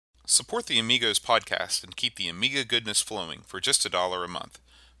Support the Amigos podcast and keep the Amiga goodness flowing for just $1 a month.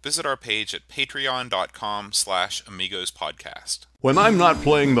 Visit our page at patreon.com/AmigosPodcast. When I'm not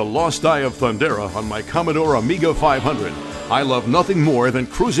playing The Lost Eye of Thundera on my Commodore Amiga 500, I love nothing more than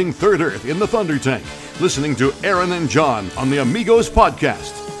cruising Third Earth in the Thunder Tank, listening to Aaron and John on the Amigos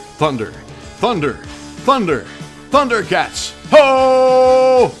podcast. Thunder, thunder, thunder, Thundercats!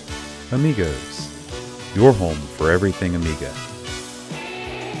 Ho! Amigos, your home for everything Amiga.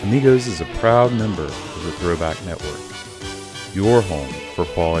 Amigos is a proud member of the Throwback Network, your home for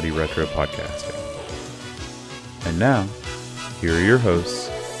quality retro podcasting. And now, here are your hosts,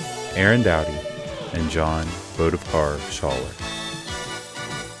 Aaron Dowdy and John Bodovkar Schaller.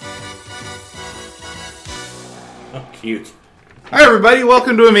 Oh, cute. Hi everybody,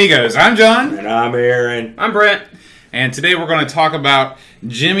 welcome to Amigos. I'm John. And I'm Aaron. I'm Brent. And today we're going to talk about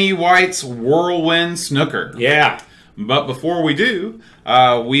Jimmy White's Whirlwind Snooker. Yeah. But before we do,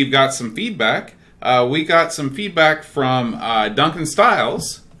 we've got some feedback. We got some feedback from Duncan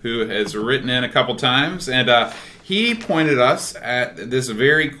Stiles, who has written in a couple times, and he pointed us at this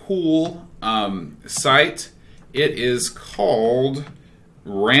very cool site. It is called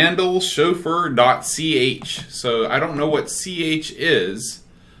randallchauffeur.ch. So I don't know what CH is,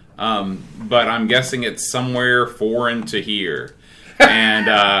 but I'm guessing it's somewhere foreign to here.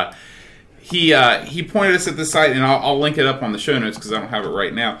 And he pointed us at the site, and I'll link it up on the show notes because I don't have it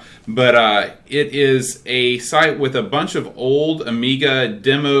right now. But it is a site with a bunch of old Amiga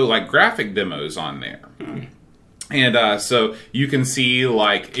demo, like graphic demos on there. And so you can see,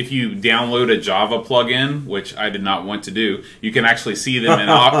 like, if you download a Java plugin, which I did not want to do, you can actually see them in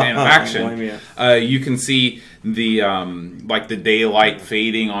action. You can see the like the daylight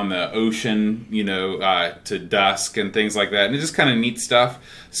fading on the ocean, to dusk and things like that, and it's just kind of neat stuff.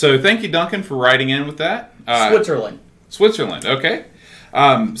 So thank you, Duncan, for writing in with that. Switzerland, okay.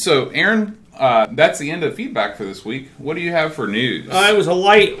 So Aaron, that's the end of feedback for this week. What do you have for news? It was a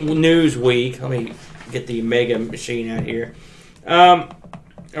light news week. Let me get the Mega machine out here.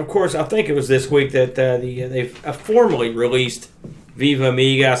 Of course, I think it was this week that they've formally released Viva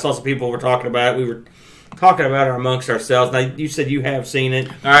Amiga. I saw some people were talking about it. We were talking about it amongst ourselves. Now, you said you have seen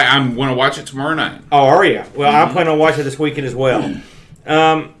it. I'm going to watch it tomorrow night. Oh, are you? Well, I plan on watching it this weekend as well.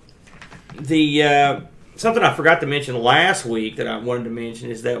 Something I forgot to mention last week that I wanted to mention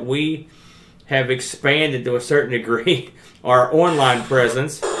is that we have expanded to a certain degree our online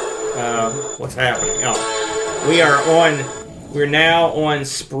presence. What's happening? Oh, we're now on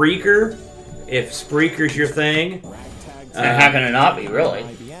Spreaker. If Spreaker's your thing. How can it not be, really?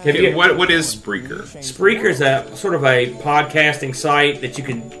 What is Spreaker? Spreaker is a sort of a podcasting site that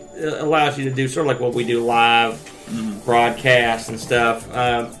allows you to do sort of like what we do live broadcasts and stuff.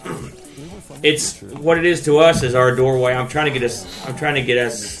 It's what it is to us is our doorway. I'm trying to get us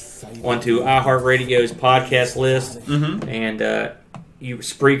onto iHeartRadio's podcast list, and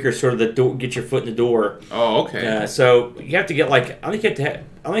Spreaker sort of the door, get your foot in the door. Oh, okay. So you have to get I think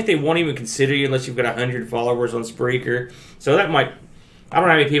they won't even consider you unless you've got 100 followers on Spreaker. So that might. I don't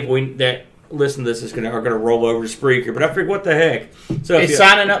know how many people that listen to this are going to roll over to Spreaker, but I figured, what the heck? So is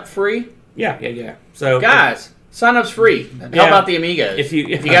signing up free? Yeah. So guys, sign up's free. How about the Amigos? If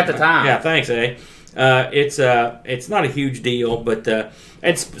you got the time. Yeah, thanks, it's not a huge deal, but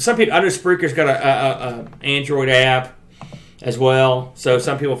it's some people. I know Spreaker's got a Android app as well, so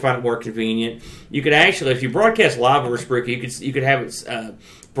some people find it more convenient. You could actually, if you broadcast live over Spreaker, you could have it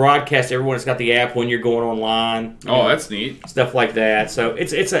broadcast everyone that's got the app when you're going online. Oh, that's neat. Stuff like that. So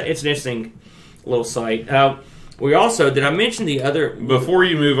it's an interesting little site. We also, did I mention the other? Before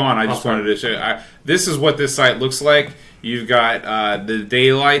you move on, I just wanted to show. This is what this site looks like. You've got the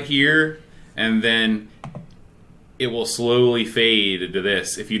daylight here, and then it will slowly fade to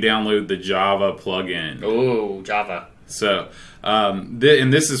this if you download the Java plugin. Oh, Java. So,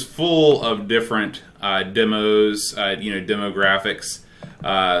 and this is full of different demos, demographics.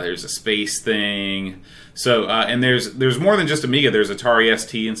 There's a space thing. So, and there's more than just Amiga. There's Atari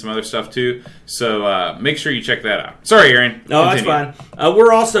ST and some other stuff too. So make sure you check that out. Sorry, Aaron. No, that's fine.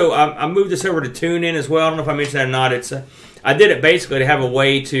 We're also I moved this over to TuneIn as well. I don't know if I mentioned that or not. It's I did it basically to have a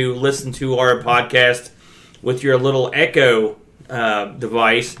way to listen to our podcast with your little Echo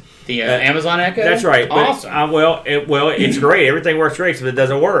device. The Amazon Echo? That's right. Awesome. It's great. Everything works great, so it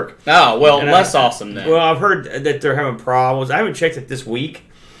doesn't work. Oh, well, less awesome then. Well, I've heard that they're having problems. I haven't checked it this week,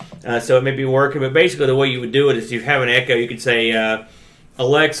 so it may be working. But basically, the way you would do it is you have an Echo. You could say,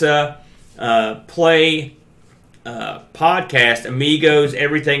 Alexa, play podcast Amigos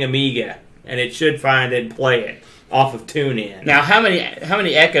Everything Amiga, and it should find it and play it. off of TuneIn. Now, how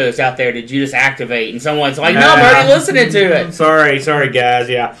many echoes out there did you just activate? And someone's like, "No, I'm already listening to it." Sorry, guys.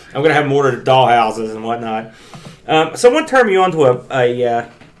 Yeah, I'm gonna have more to dollhouses and whatnot. Someone turned me on to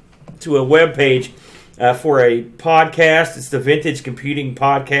a web page for a podcast. It's the Vintage Computing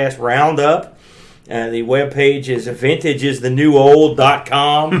Podcast Roundup. The web page is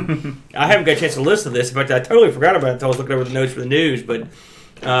vintageisthenewOld.com. I haven't got a chance to listen to this. In fact, I totally forgot about it until I was looking over the notes for the news. But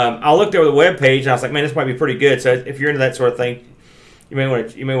I looked over the web page and I was like, man, this might be pretty good. So if you're into that sort of thing, you may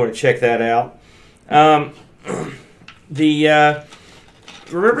want to check that out. Remember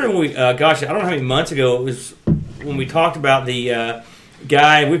when we I don't know how many months ago it was when we talked about the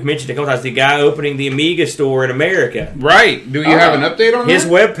guy, we've mentioned it a couple times, the guy opening the Amiga store in America. Right. Do you have an update on that? His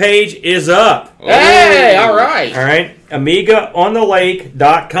webpage is up. Hey, all right. All right.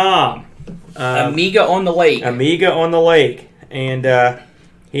 AmigaOnTheLake.com. Amiga on the Lake. Amiga on the Lake. And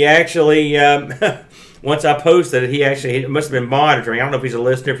he actually, once I posted it, he must have been monitoring. I don't know if he's a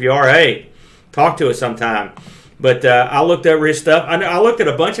listener. If you are, hey, talk to us sometime. But I looked over his stuff. I looked at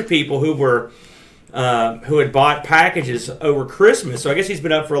a bunch of people who had bought packages over Christmas. So I guess he's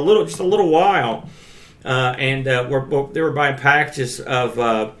been up for just a little while, and they were buying packages of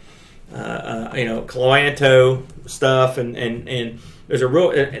Cloanto stuff, and there's a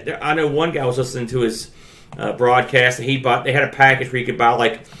real. I know one guy was listening to his broadcast, and they had a package where you could buy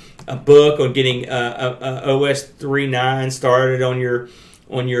like a book on getting OS 3.9 started on your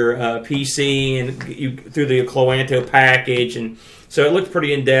PC, and you through the Cloanto package, and so it looked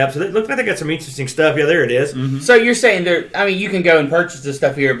pretty in depth. So it looked like they got some interesting stuff. Yeah, there it is. Mm-hmm. So you're saying you can go and purchase this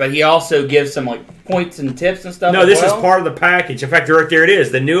stuff here, but he also gives some like points and tips and stuff. No, this is part of the package. In fact, right there it is,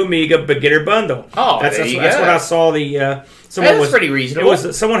 the new Amiga Beginner Bundle. Oh, that's what I saw. That's pretty reasonable.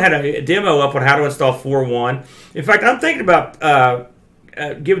 Someone had a demo up on how to install 4.1. In fact, I'm thinking about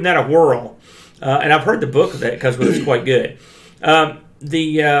giving that a whirl, and I've heard the book of that because it's quite good. I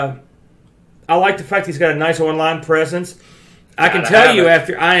like the fact he's got a nice online presence. I can tell you,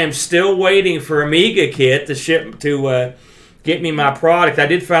 after I am still waiting for Amiga Kit to ship to get me my product. I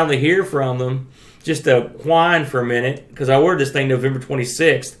did finally hear from them, just to whine for a minute, because I ordered this thing November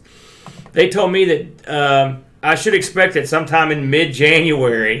 26th. They told me that I should expect it sometime in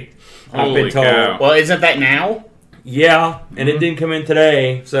mid-January. I've been told. Cow. Well, isn't that now? Yeah, and it didn't come in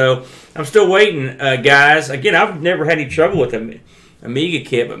today, so I'm still waiting, guys. Again, I've never had any trouble with them. Amiga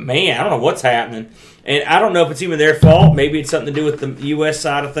Kit, but man, I don't know what's happening. And I don't know if it's even their fault. Maybe it's something to do with the U.S.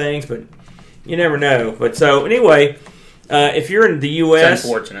 side of things, but you never know. But so, anyway, if you're in the U.S., it's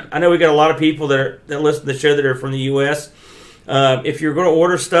unfortunate. I know we got a lot of people that listen to the show that are from the U.S. If you're going to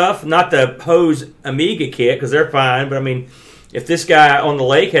order stuff, not the Hose Amiga Kit, because they're fine, but I mean, if this guy on the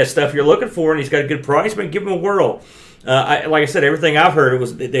lake has stuff you're looking for and he's got a good price, man, give him a whirl. Like I said, everything I've heard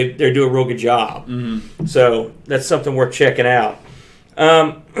was they do a real good job. Mm-hmm. So that's something worth checking out.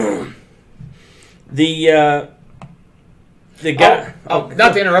 The guy.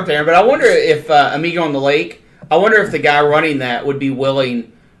 Not to interrupt there, but I wonder if Amiga on the Lake. I wonder if the guy running that would be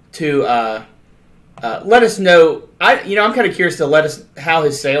willing to let us know. I'm kind of curious to let us how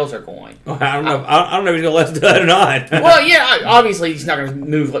his sales are going. I don't know. I don't know if he's going to let us do that or not. Well, yeah, obviously he's not going to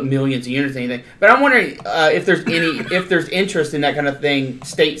move millions of units or anything. But I'm wondering if there's interest in that kind of thing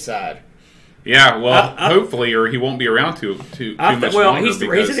stateside. Yeah, well, hopefully, or he won't be around too much longer. He's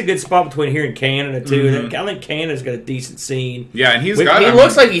in a good spot between here and Canada too. Mm-hmm. I think Canada's got a decent scene. Yeah, and he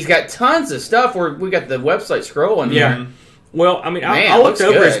looks like he's got tons of stuff. Where we got the website scrolling. Yeah. Here. Well, I mean, I looked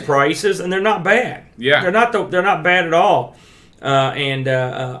over his prices, and they're not bad. Yeah, they're not bad at all.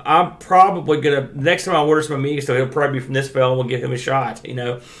 I'm probably gonna next time I order some Amiga stuff, he'll probably be from this fellow. We'll give him a shot,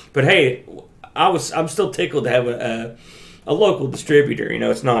 But hey, I'm still tickled to have a local distributor.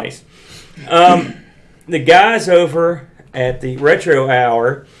 It's nice. The guys over at the Retro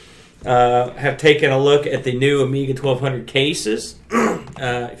Hour have taken a look at the new Amiga 1200 cases.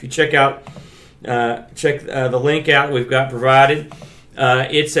 If you check the link out we've got provided,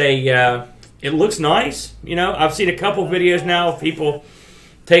 it looks nice. I've seen a couple videos now of people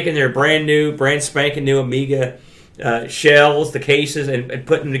taking their brand spanking new Amiga shells, the cases, and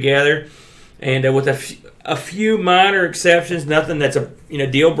putting them together, and with a few minor exceptions, nothing that's a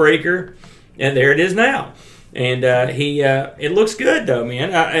deal breaker. And there it is now. And it looks good, though,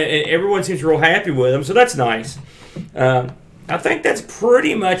 man. Everyone seems real happy with him, so that's nice. I think that's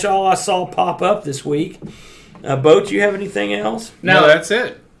pretty much all I saw pop up this week. Bo, do you have anything else? No, that's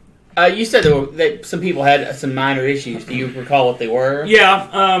it. You said that some people had some minor issues. Do you recall what they were?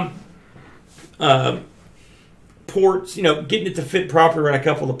 Yeah. Ports, getting it to fit properly around a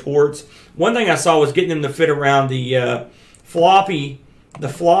couple of the ports. One thing I saw was getting them to fit around the floppy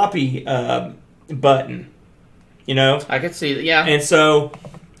button. You know, I could see that. Yeah. and so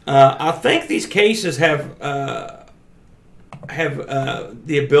I think these cases have the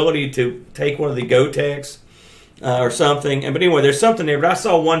ability to take one of the Gotex or something. But anyway, there's something there. But I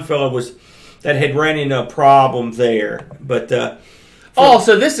saw one fellow that had ran into a problem there. But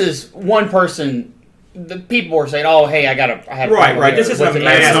so this is one person. The people were saying, "Oh, hey, I had a problem right. here." This isn't a What's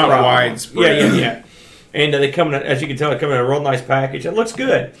mass It's not problem. widespread. Yeah. And they come in, as you can tell, they come in a real nice package. It looks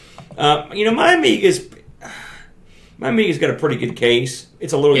good. My Amiga's got a pretty good case.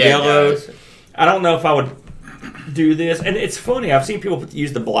 It's a little yellow. I don't know if I would do this. And it's funny. I've seen people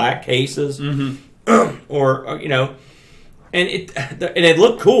use the black cases, or and it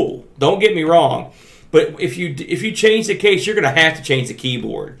looked cool. Don't get me wrong, but if you change the case, you're going to have to change the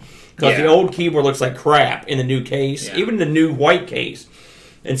keyboard because the old keyboard looks like crap in the new case, even the new white case.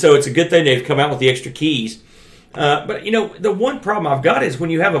 And so it's a good thing they've come out with the extra keys. But the one problem I've got is when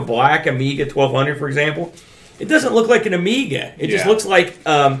you have a black Amiga 1200, for example, it doesn't look like an Amiga. It just looks like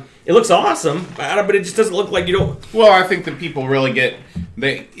it looks awesome, but it just doesn't look like you don't. Well, I think that people really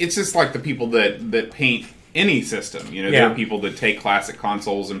it's just like the people that paint any system. There are people that take classic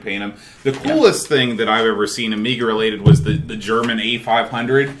consoles and paint them. The coolest thing that I've ever seen Amiga related was the German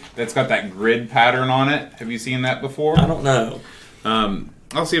A500 that's got that grid pattern on it. Have you seen that before? I don't know.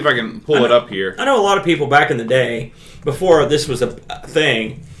 I'll see if I can pull it up here. I know a lot of people back in the day, before this was a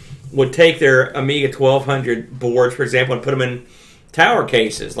thing, would take their Amiga 1200 boards, for example, and put them in tower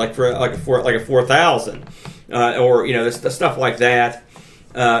cases, like a 4000, or the stuff like that.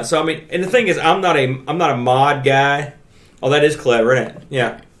 So I mean, and the thing is, I'm not a mod guy. Oh, that is clever, isn't it?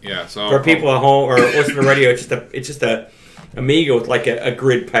 Yeah. Yeah. So for people at home or listening to radio, it's just a Amiga with like a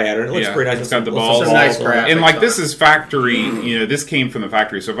grid pattern. It looks pretty nice. It's got the balls. Nice graphics. And like this is factory. This came from the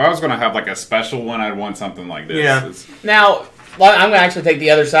factory. So if I was going to have like a special one, I'd want something like this. Yeah. Now, I'm going to actually take the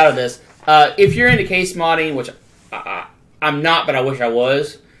other side of this. If you're into case modding, which I'm not, but I wish I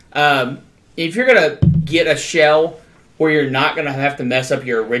was, if you're going to get a shell where you're not going to have to mess up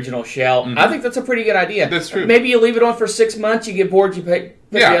your original shell, I think that's a pretty good idea. That's true. Maybe you leave it on for 6 months, you get bored, you put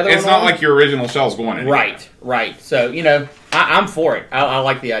the other one it's not on. like your original shell's going anywhere. Right. So, I'm for it. I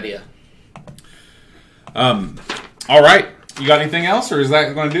like the idea. All right. You got anything else, or is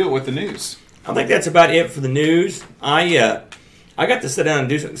that going to do it with the news? I think that's about it for the news. I got to sit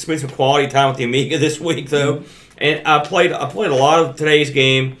down and spend some quality time with the Amiga this week, though, and I played a lot of today's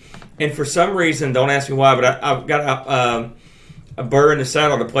game. And for some reason, don't ask me why, but I've got a burr in the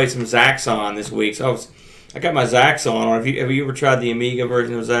saddle to play some Zaxxon this week. So I got my Zaxxon on. Have you ever tried the Amiga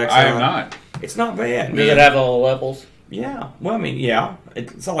version of Zaxxon? I have not. It's not bad. Does it have all the levels? Yeah. Well, I mean, yeah.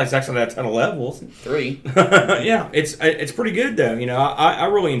 It's not like Zaxxon had a ton of levels. 3. Yeah. It's pretty good, though. I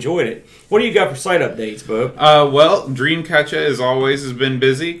really enjoyed it. What do you got for site updates, Bo? Well, Dreamcatcher, as always, has been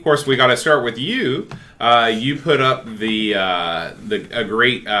busy. Of course, we got to start with you. You put up a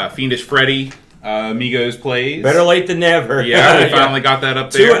great Fiendish Freddy Amigos plays. Better late than never. Yeah, we finally got that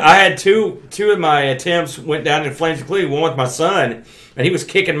up there. I had two of my attempts went down in flames, including one with my son, and he was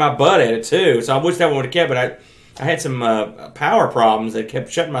kicking my butt at it too. So I wish that one would have kept, but I had some power problems that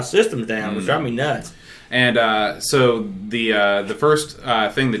kept shutting my systems down, which drove me nuts. And so the first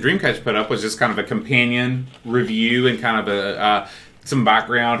thing that Dreamcatcher put up was just kind of a companion review and kind of some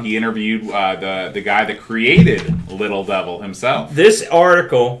background. He interviewed the guy that created Little Devil himself. This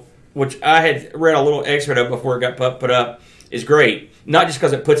article, which I had read a little excerpt of before it got put up, is great. Not just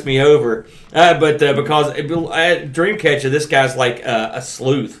because it puts me over, but because at Dreamcatcher, this guy's like a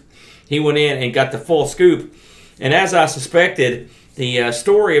sleuth. He went in and got the full scoop. And as I suspected, the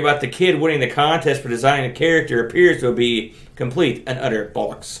story about the kid winning the contest for designing a character appears to be complete and utter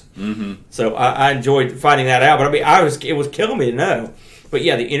bollocks. Mm-hmm. So I enjoyed finding that out. But I mean, it was killing me to know. But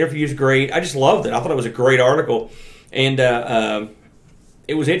yeah, the interview's great. I just loved it. I thought it was a great article, and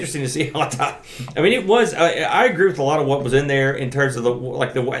it was interesting to see how. I mean, it was. I agree with a lot of what was in there in terms of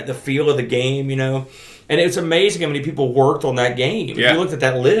the feel of the game, And it's amazing how many people worked on that game. Yeah. If you looked at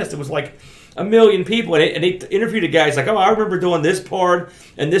that list, it was like 1 million people, and they interviewed a guy. He's like, "Oh, I remember doing this part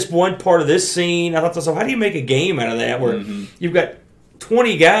and this one part of this scene." I thought, so how do you make a game out of that where you've got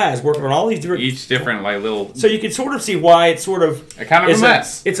 20 guys working on all these different, each different like little. So you can sort of see why it's sort of a kind of a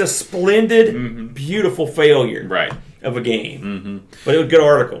mess. It's a splendid, beautiful failure, right, of a game. But it was a good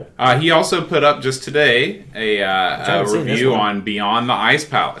article. He also put up just today a review on Beyond the Ice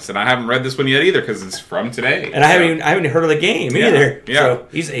Palace, and I haven't read this one yet either because it's from today. And I haven't heard of the game either. Yeah. So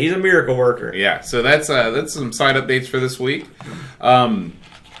he's a miracle worker. Yeah. So that's some side updates for this week.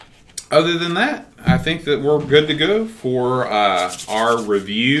 Other than that, I think that we're good to go for our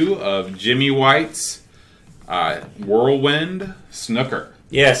review of Jimmy White's Whirlwind Snooker.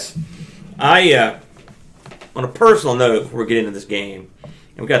 Yes, I on a personal note, before we get into this game,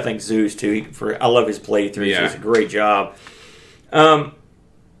 and we got to thank Zeus too. I love his playthrough. Yeah. He does a great job.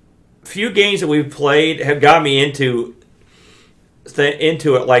 Few games that we've played have got me into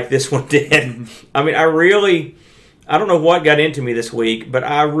it like this one did. I mean, I don't know what got into me this week, but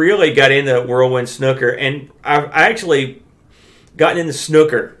I really got into Whirlwind Snooker, and I actually gotten into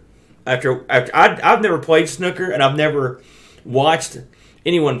snooker after I've never played snooker, and I've never watched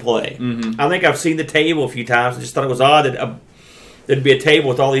anyone play. I think I've seen the table a few times and just thought it was odd that there'd be a table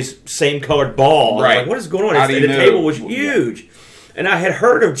with all these same colored balls. Right. Like, what is going on? How do you The know? table was huge. And I had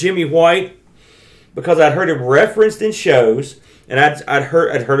heard of Jimmy White because I'd heard him referenced in shows, and I'd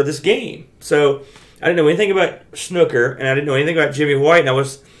heard of this game. So I didn't know anything about snooker, and I didn't know anything about Jimmy White. And I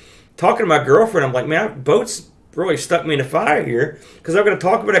was talking to my girlfriend. I'm like, man, boats really stuck me in the fire here because I'm going to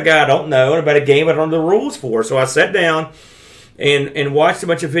talk about a guy I don't know and about a game I don't know the rules for. So I sat down and watched a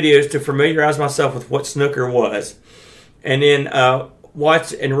bunch of videos to familiarize myself with what snooker was, and then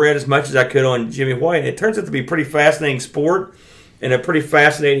watched and read as much as I could on Jimmy White. And it turns out to be a pretty fascinating sport and a pretty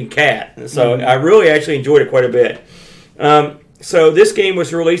fascinating cat. And so I really actually enjoyed it quite a bit. So this game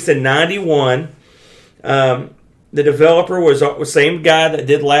was released in '91. The developer was the same guy that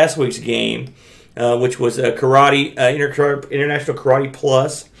did last week's game, which was Karate International Karate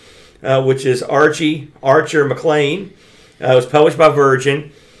Plus, which is Archer McLean. It was published by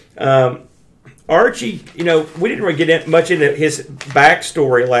Virgin. Archie, we didn't really get much into his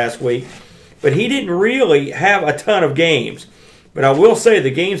backstory last week, but he didn't really have a ton of games. But I will say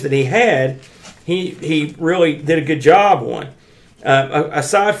the games that he had, he really did a good job on.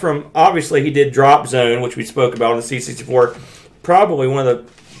 Aside from, obviously, he did Drop Zone, which we spoke about on the C64, probably one of the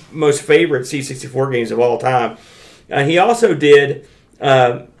most favorite C64 games of all time. He also did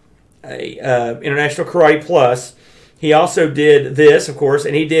International Karate Plus. He also did this, of course,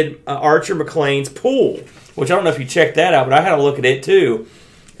 and he did Archer McLean's Pool, which I don't know if you checked that out, but I had a look at it too.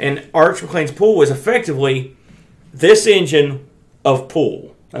 And Archer McLean's Pool was effectively this engine of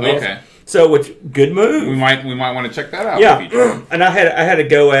Pool. Okay. So, which good move. We might want to check that out. Yeah, and I had a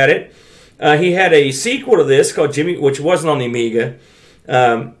go at it. He had a sequel to this called Jimmy, which wasn't on the Amiga.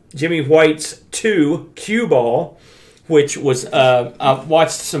 Jimmy White's 2 Cue Ball, which was I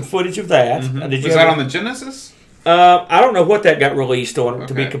watched some footage of that. Was that on the Genesis? I don't know what that got released on,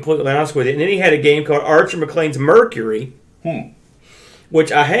 to be Okay. completely honest with you. And then he had a game called Archer McLean's Mercury,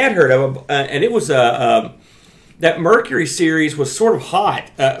 which I had heard of, and it was that Mercury series was sort of hot.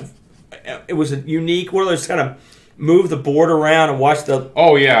 It was a unique, one of those kind of move the board around and watch the.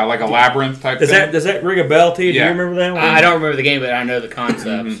 Oh yeah, like a labyrinth type thing. Does that ring a bell to you? Yeah. Do you remember that one? I don't remember the game, but I know the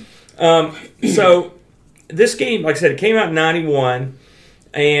concept. So this game, like I said, it came out in '91,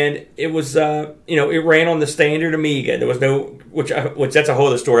 and it was it ran on the standard Amiga. There was no which that's a whole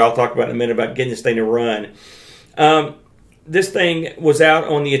other story I'll talk about in a minute about getting this thing to run. This thing was out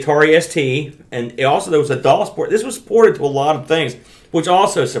on the Atari ST, and there was a DOS port. This was ported to a lot of things, which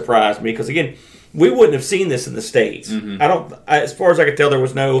also surprised me because again, we wouldn't have seen this in the States. As far as I could tell, there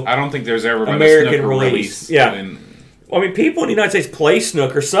was no. I don't think there's ever been American a snooker release. release. Yeah. I mean, people in the United States play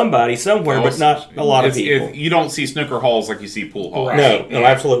snooker, somebody somewhere, but not a lot of people. You don't see snooker halls like you see pool halls. No,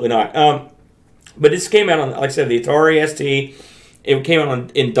 absolutely not. But this came out on, like I said, the Atari ST. It came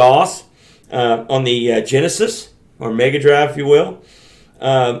out in DOS on the Genesis or Mega Drive, if you will.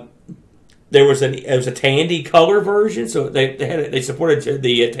 There was a Tandy color version, so they supported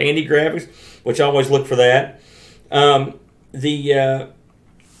the Tandy graphics, which I always look for that. The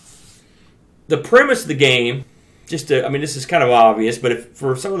premise of the game, this is kind of obvious, but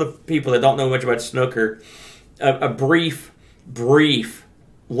for some of the people that don't know much about snooker, a brief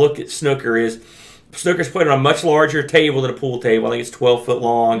look at snooker is snooker's played on a much larger table than a pool table. I think it's 12 foot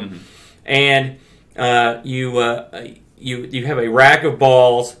long, and you have a rack of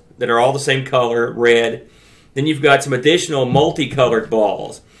balls that are all the same color, red. Then you've got some additional multicolored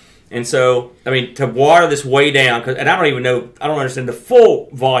balls. And so, to water this way down, and I don't understand the full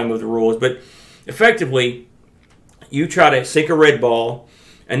volume of the rules, but effectively, you try to sink a red ball,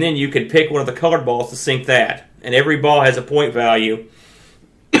 and then you can pick one of the colored balls to sink that. And every ball has a point value.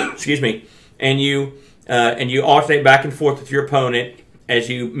 Excuse me. And you alternate back and forth with your opponent as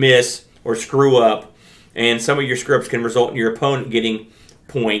you miss or screw up. And some of your screw ups can result in your opponent getting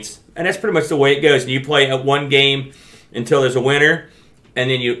points. And that's pretty much the way it goes. And you play one game until there's a winner. And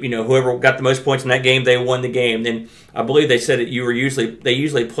then whoever got the most points in that game, they won the game. Then I believe they said that they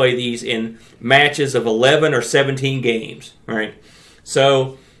usually play these in matches of 11 or 17 games, right?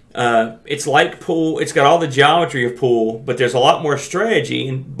 So it's like pool. It's got all the geometry of pool, but there's a lot more strategy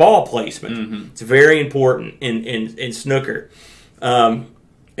and ball placement. It's very important in snooker, and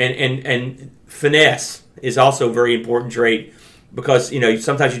finesse is also a very important trait because,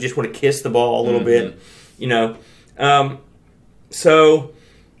 sometimes you just want to kiss the ball a little bit, So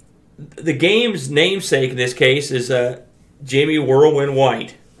the game's namesake in this case is Jimmy Whirlwind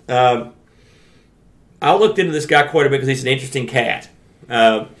White. I looked into this guy quite a bit because he's an interesting cat.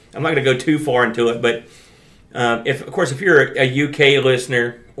 I'm not going to go too far into it, but if you're a UK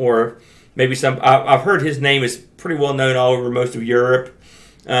listener or maybe I've heard his name is pretty well known all over most of Europe.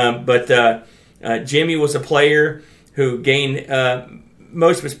 But Jimmy was a player who gained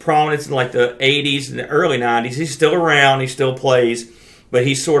most of his prominence in like the 80s and the early 90s. He's still around. He still plays, but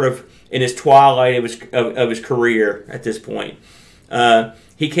he's sort of in his twilight of his career at this point.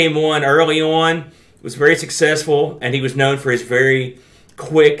 He came on early on, was very successful, and he was known for his very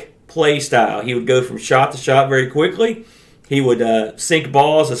quick play style. He would go from shot to shot very quickly. He would sink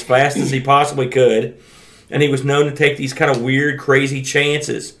balls as fast as he possibly could, and he was known to take these kind of weird, crazy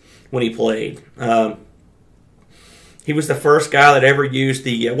chances when he played. He was the first guy that ever used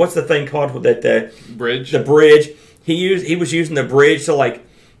the what's the thing called with that bridge? The bridge. He was using the bridge to like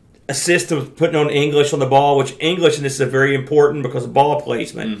assist with putting on English on the ball, which English and this is very important because of ball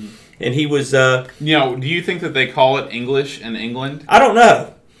placement. Mm-hmm. And he was. Do you think that they call it English in England? I don't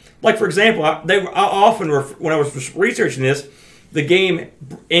know. Like for example, I often when I was researching this, the game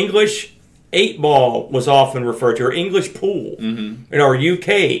English 8-ball was often referred to, or English pool, or UK.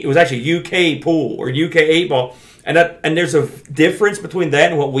 It was actually UK pool or UK 8-ball, and there's a difference between that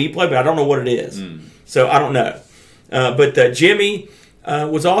and what we play, but I don't know what it is. So I don't know. But Jimmy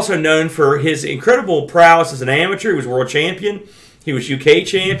was also known for his incredible prowess as an amateur. He was world champion. He was UK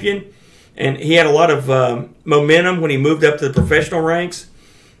champion, and he had a lot of momentum when he moved up to the professional ranks.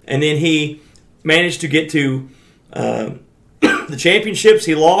 And then he managed to get to the championships.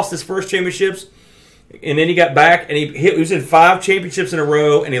 He lost his first championships, and then he got back, and he was in 5 championships in a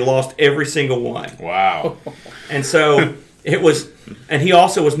row, and he lost every single one. Wow! And so it was, and he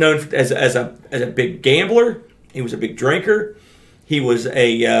also was known as a big gambler. He was a big drinker. He was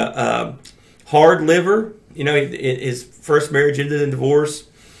a hard liver. His first marriage ended in divorce.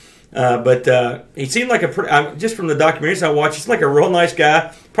 But he seemed like just from the documentaries I watched, he's like a real nice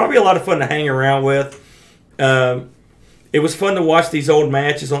guy. Probably a lot of fun to hang around with. It was fun to watch these old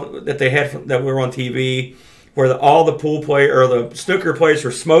matches that they had that were on TV, where all the pool player or the snooker players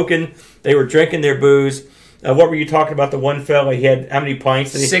were smoking. They were drinking their booze. What were you talking about? The one fella, he had how many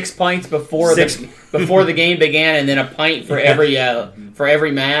pints? 6 pints before the game began, and then a pint for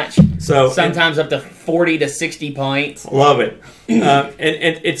every match. So sometimes up to 40 to 60 pints. Love it.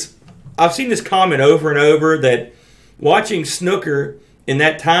 And it's I've seen this comment over and over that watching snooker in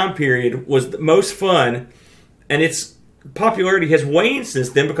that time period was the most fun, and its popularity has waned since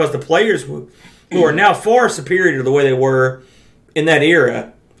then because the players who are now far superior to the way they were in that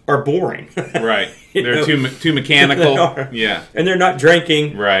era are boring. Right. They're too mechanical. Yeah. And they're not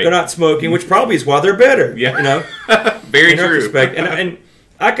drinking. Right. They're not smoking, which probably is why they're better. Yeah. Very true. Retrospect. And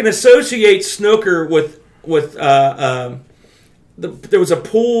I can associate snooker with there was a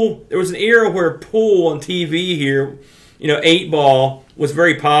pool. There was an era where pool on TV here, 8-ball was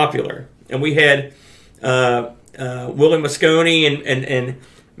very popular, and we had Willie Mosconi and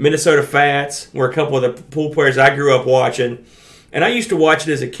Minnesota Fats were a couple of the pool players I grew up watching. And I used to watch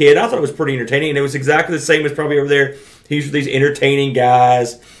it as a kid. I thought it was pretty entertaining. And it was exactly the same as probably over there. He's these entertaining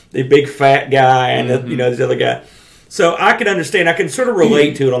guys, the big fat guy, and this other guy. So I can understand. I can sort of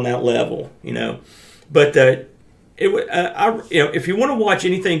relate to it on that level, But if you want to watch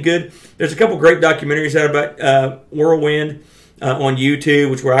anything good, there's a couple great documentaries out about Whirlwind on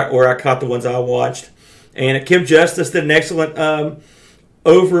YouTube, where I caught the ones I watched. And Kim Justice did an excellent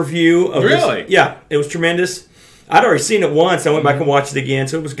overview of this. Really? Yeah, it was tremendous. I'd already seen it once. I went back and watched it again,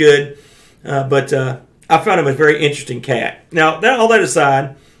 so it was good. But I found him a very interesting cat. Now, all that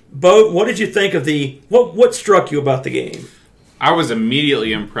aside, Bo, what did you think of what struck you about the game? I was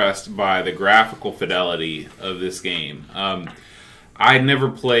immediately impressed by the graphical fidelity of this game. I had never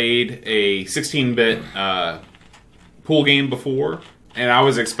played a 16-bit pool game before, and I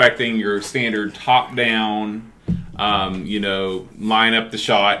was expecting your standard top-down, line up the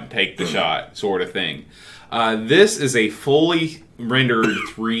shot, take the shot sort of thing. This is a fully rendered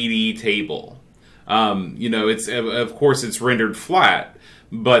 3D table. It's of course it's rendered flat,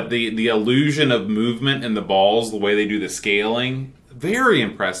 but the illusion of movement in the balls, the way they do the scaling, very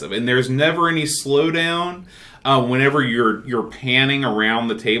impressive. And there's never any slowdown. Whenever you're panning around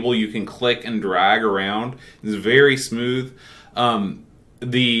the table, you can click and drag around. It's very smooth.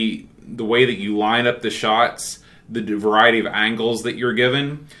 The way that you line up the shots, the variety of angles that you're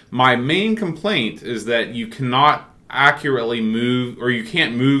given. My main complaint is that you cannot accurately move, or you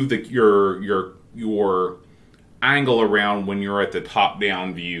can't move your your angle around when you're at the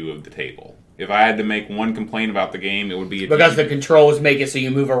top-down view of the table. If I had to make one complaint about the game, it would be... Because the controls make it so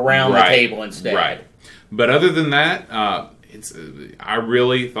you move around the table instead. Right. But other than that, I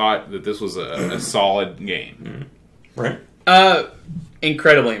really thought that this was a solid game. Right.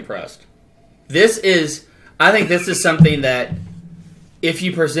 Incredibly impressed. I think this is something that if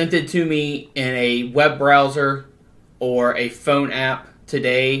you presented to me in a web browser or a phone app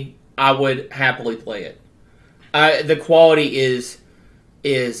today, I would happily play it. The quality is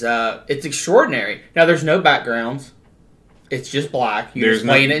it's extraordinary. Now there's no backgrounds. It's just black. You're just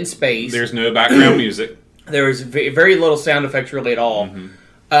playing it in space. There's no background music. There was very little sound effects really at all. Mm-hmm.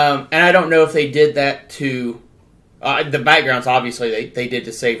 And I don't know if they did that to the backgrounds. Obviously, they did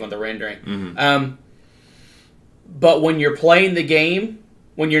to save on the rendering. Mm-hmm. But when you're playing the game,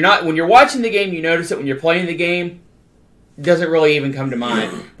 when you're watching the game, you notice it. When you're playing the game, it doesn't really even come to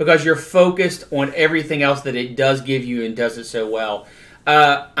mind because you're focused on everything else that it does give you and does it so well.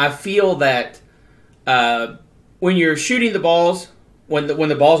 I feel that when you're shooting the balls, when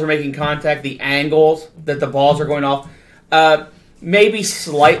the balls are making contact, the angles that the balls are going off may be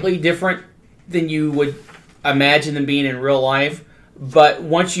slightly different than you would imagine them being in real life. But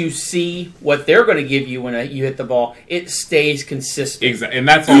once you see what they're going to give you when you hit the ball, it stays consistent. Exactly, and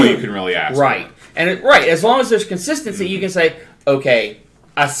that's all you can really ask. Right, for. And as long as there's consistency, you can say, okay,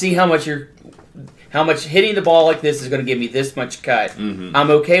 I see how much hitting the ball like this is going to give me this much cut. Mm-hmm.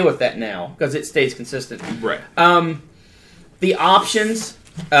 I'm okay with that now because it stays consistent. Right. The options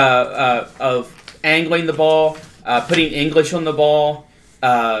of angling the ball, putting English on the ball,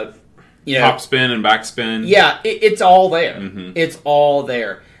 top spin and back spin. Yeah, it's all there. Mm-hmm. It's all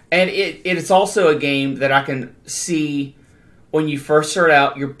there. And it's also a game that I can see when you first start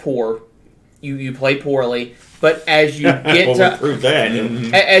out, you're poor. You play poorly. But as you get to prove that,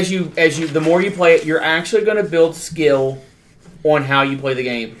 as you the more you play it, you're actually going to build skill on how you play the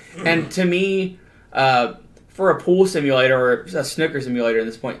game. And to me, for a pool simulator or a snooker simulator at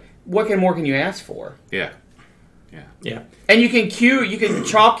this point, what more can you ask for? Yeah. And you can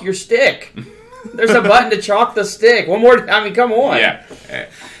chalk your stick. There's a button to chalk the stick. One more. I mean, come on. Yeah.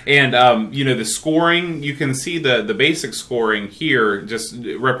 And the scoring, you can see the basic scoring here, just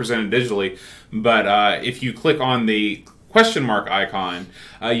represented digitally. But if you click on the question mark icon,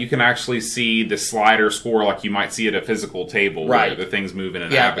 you can actually see the slider score like you might see at a physical table, right? Where the things move in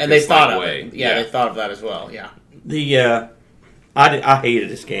an abacus and they thought of it. Yeah, they thought of that as well. Yeah. I hated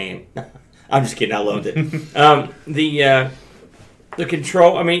this game. I'm just kidding. I loved it. The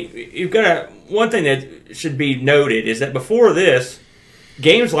control. I mean, you've got one thing that should be noted is that before this,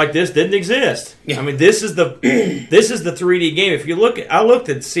 games like this didn't exist. Yeah. I mean, this is the 3D game. If you look, I looked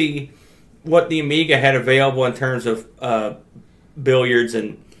to see what the Amiga had available in terms of billiards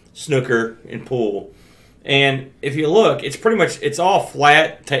and snooker and pool. And if you look, it's all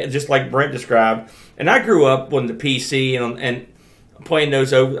flat, just like Brent described. And I grew up on the PC and playing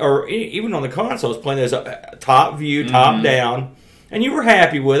those, or even on the consoles, playing those top view, top down. And you were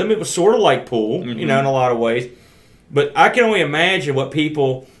happy with them. It was sort of like pool, in a lot of ways. But I can only imagine what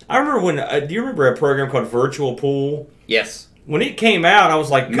people... I remember when... do you remember a program called Virtual Pool? Yes. When it came out, I was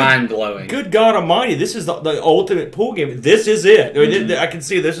like... mind-blowing. Good God almighty, this is the ultimate pool game. This is it. I mean, I can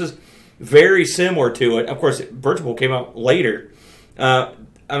see this is very similar to it. Of course, Virtual Pool came out later. I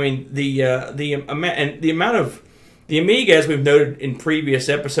mean, the amount of... The Amiga, as we've noted in previous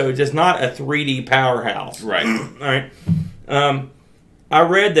episodes, is not a 3D powerhouse. Right. All right. I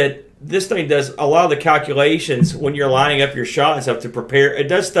read that this thing does a lot of the calculations when you're lining up your shot and stuff to prepare. It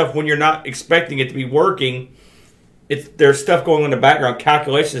does stuff when you're not expecting it to be working. There's stuff going on in the background,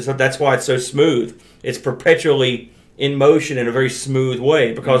 calculations, so that's why it's so smooth. It's perpetually in motion in a very smooth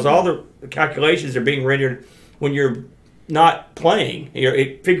way because all the calculations are being rendered when you're not playing.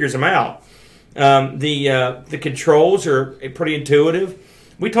 It figures them out. The controls are pretty intuitive.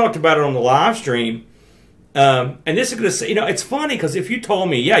 We talked about it on the live stream. And this is going to say, it's funny because if you told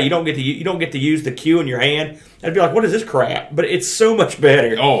me, you don't get to use the cue in your hand, I'd be like, what is this crap? But it's so much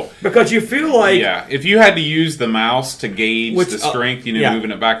better. Oh, because you feel like if you had to use the mouse to gauge the strength,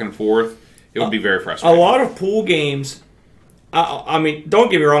 moving it back and forth, it would be very frustrating. A lot of pool games. I mean,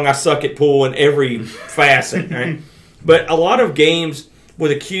 don't get me wrong, I suck at pool in every facet, right? But a lot of games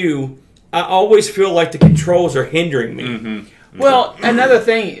with a cue, I always feel like the controls are hindering me. Mm-hmm. Well, another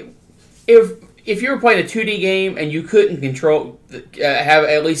thing, if you were playing a 2D game and you couldn't control, have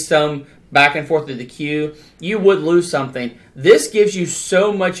at least some back and forth of the cue, you would lose something. This gives you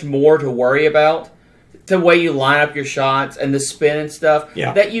so much more to worry about, the way you line up your shots and the spin and stuff,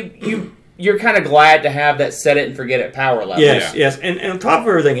 that you're kind of glad to have that set it and forget it power level. Yes. And on top of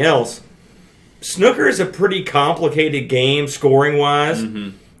everything else, snooker is a pretty complicated game scoring wise,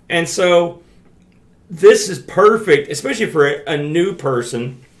 and so this is perfect, especially for a new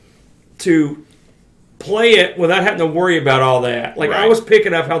person to play it without having to worry about all that. Like I Right. was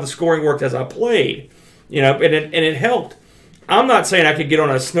picking up how the scoring worked as I played, and it helped. I'm not saying I could get on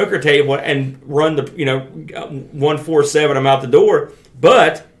a snooker table and run the 1-4-7. I'm out the door,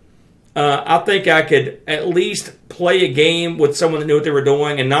 but I think I could at least play a game with someone that knew what they were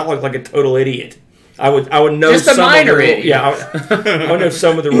doing and not look like a total idiot. I would know Just a some minor of the idiot. I would know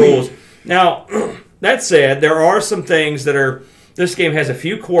some of the rules. Now, that said, there are some things that are. This game has a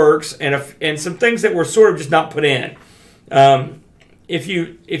few quirks and some things that were sort of just not put in. If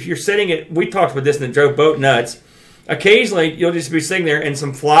you're setting it, we talked about this and it drove boat nuts. Occasionally, you'll just be sitting there and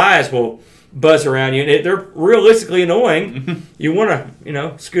some flies will buzz around you, and they're realistically annoying. You want to,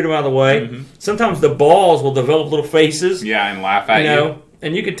 scoot them out of the way. Sometimes the balls will develop little faces. Yeah, and laugh at you.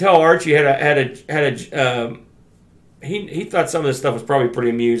 And you could tell Archie he thought some of this stuff was probably pretty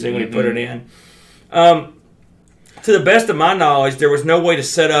amusing when he put it in. To the best of my knowledge, there was no way to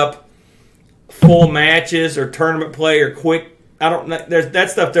set up full matches or tournament play or quick. I don't know. There's that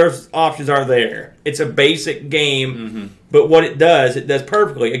stuff. Those options are there. It's a basic game, but what it does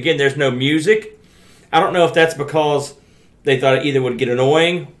perfectly. Again, there's no music. I don't know if that's because they thought it either would get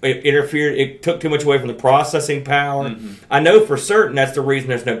annoying, it interfered, it took too much away from the processing power. I know for certain that's the reason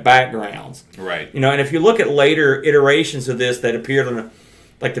there's no backgrounds. Right. And if you look at later iterations of this that appeared on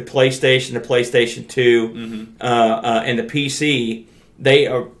like the PlayStation, the PlayStation 2, and the PC,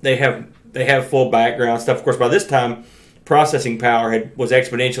 they have full background stuff. Of course, by this time, processing power was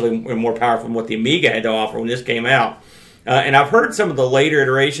exponentially more powerful than what the Amiga had to offer when this came out. And I've heard some of the later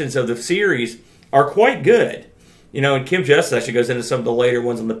iterations of the series are quite good. And Kim Justice actually goes into some of the later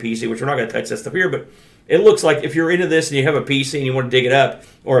ones on the PC, which we're not going to touch that stuff here, but it looks like if you're into this and you have a PC and you want to dig it up,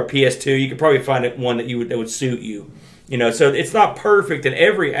 or a PS2, you could probably find one that would suit you. So it's not perfect in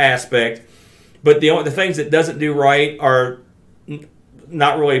every aspect, but the things it doesn't do right are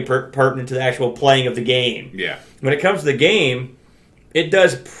not really pertinent to the actual playing of the game. Yeah. When it comes to the game, it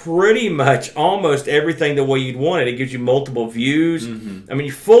does pretty much almost everything the way you'd want it. It gives you multiple views. I mean,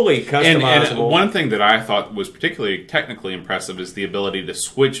 fully customizable. And one thing that I thought was particularly technically impressive is the ability to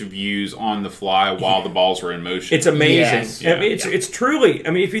switch views on the fly while the balls are in motion. It's amazing. Yes. I mean, it's truly.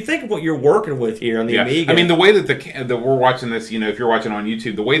 I mean, if you think of what you're working with here on the Amiga, I mean, the way that that we're watching this, if you're watching on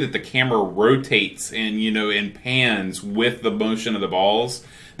YouTube, the way that the camera rotates and and pans with the motion of the balls,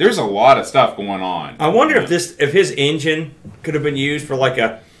 there's a lot of stuff going on. I wonder if his engine could have been used for like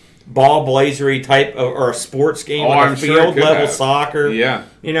a ball blazery type or a sports game, like I'm a sure it field could level have. soccer. Yeah.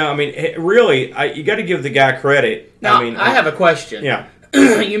 I mean, really, you got to give the guy credit. Now, I mean, I have a question. Yeah.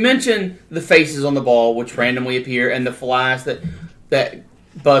 You mentioned the faces on the ball, which randomly appear, and the flies that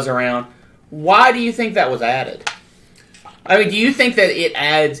buzz around. Why do you think that was added? I mean, do you think that it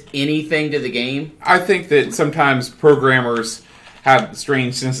adds anything to the game? I think that sometimes programmers have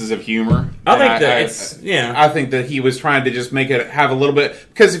strange senses of humor. I think And that I think that he was trying to just make it have a little bit,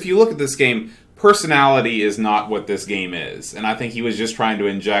 because if you look at this game, personality is not what this game is, and I think he was just trying to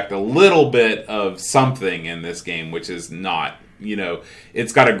inject a little bit of something in this game, which is not.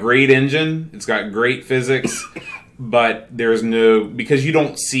 It's got a great engine, it's got great physics, but there's because you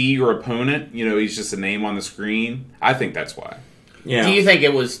don't see your opponent. He's just a name on the screen. I think that's why. Yeah. Do you think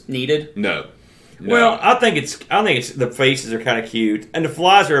it was needed? No. Well, I think it's the faces are kind of cute and the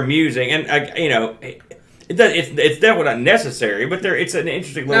flies are amusing, and it's definitely not necessary, but it's an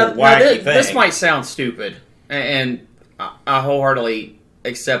interesting little wacky thing. This might sound stupid, and I wholeheartedly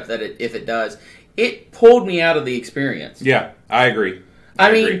accept that if it does, it pulled me out of the experience. Yeah, I agree.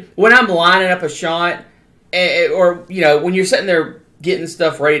 I mean, when I'm lining up a shot, or when you're sitting there getting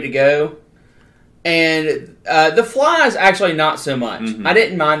stuff ready to go, and the flies actually not so much. I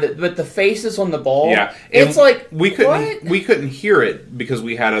didn't mind it, but the faces on the ball, it's like we couldn't hear it because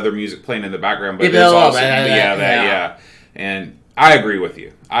we had other music playing in the background. But Yeah, there's also yeah. and I agree with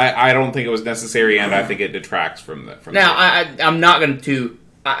you. I don't think it was necessary, and I think it detracts from the. Now I'm not going to.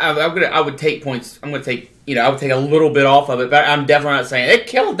 I would take points. I'm going to take. I would take a little bit off of it, but I'm definitely not saying it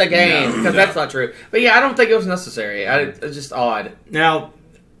killed the game because that's not true. But yeah, I don't think it was necessary. It's just odd. Now,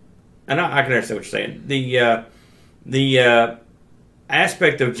 and I can understand what you're saying. The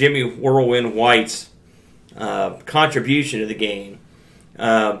aspect of Jimmy Whirlwind White's contribution to the game,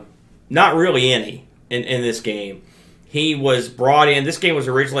 not really any in this game. He was brought in. This game was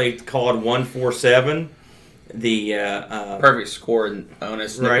originally called 1-4-7. The Perfect score and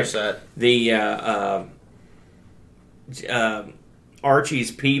bonus snooker set. The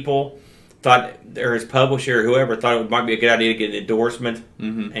Archie's people thought, or his publisher, whoever, thought it might be a good idea to get an endorsement,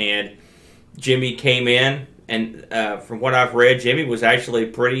 and Jimmy came in, and from what I've read, Jimmy was actually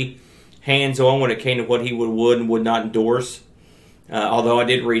pretty hands-on when it came to what he would and would not endorse. Although I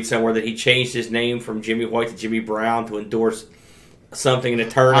did read somewhere that he changed his name from Jimmy White to Jimmy Brown to endorse something in a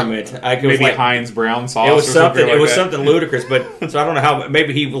tournament. Maybe Heinz brown sauce. It was or something. like It was that. something ludicrous, but so I don't know how.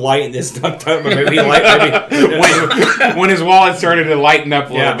 Maybe he lightened this stuff. Maybe he lightened. when his wallet started to lighten up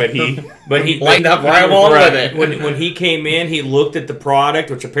a little bit, he Lightened up right along with it. When he came in, he looked at the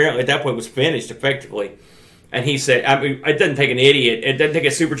product, which apparently at that point was finished effectively, and he said, "I mean, it doesn't take an idiot. It doesn't take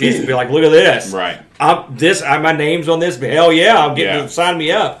a super genius to be like, look at this. Right. My name's on this. Hell yeah, I'm getting Yeah. sign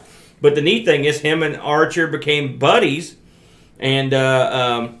me up." But the neat thing is, him and Archer became buddies, and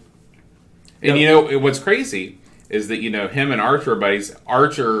what's crazy is that him and Archer are buddies.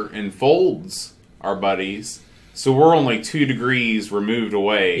 Archer and Folds are buddies. So we're only 2 degrees removed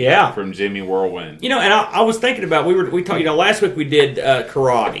away from Jimmy Whirlwind. and I was thinking about we talked. Last week we did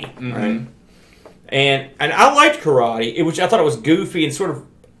karate, right? And I liked karate. I thought it was goofy and sort of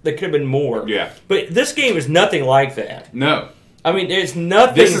there could have been more. Yeah. But this game is nothing like that. No. I mean, there's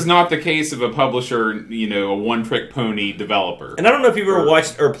nothing. This is not the case of a publisher, a one-trick pony developer. And I don't know if you've ever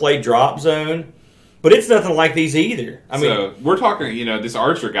watched or played Drop Zone, but it's nothing like these either. I mean, so we're talking, this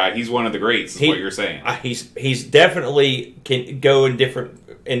Archer guy. He's one of the greats. Is what you're saying? He's definitely can go in different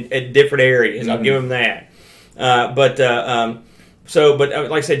areas. I'll give him that. But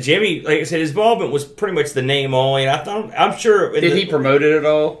like I said, Jimmy, like I said, his involvement was pretty much the name only. And I'm sure. Did he promote it at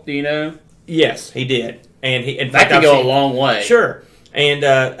all? Do you know? Yes, he did. And in that fact, could go a long way. Sure. And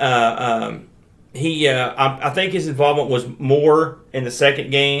I think his involvement was more in the second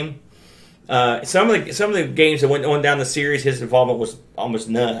game. Some of the games that went on down the series, his involvement was almost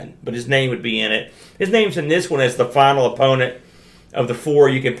none. But his name would be in it. His name's in this one as the final opponent of the 4.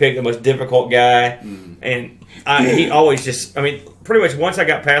 You can pick the most difficult guy, and he always pretty much once I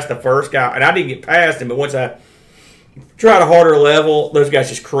got past the first guy, and I didn't get past him, but once I tried a harder level, those guys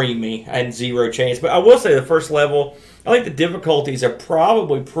just creamed me. I had zero chance. But I will say the first level, I think the difficulties are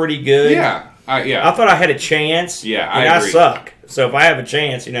probably pretty good. Yeah. I thought I had a chance. Yeah, and I agree. suck. So if I have a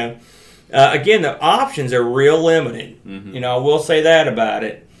chance, again, the options are real limited. I will say that about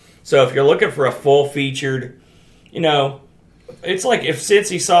it. So if you're looking for a full-featured, it's like if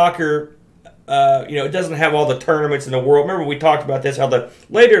Cincy Soccer, it doesn't have all the tournaments in the world. Remember we talked about this, how the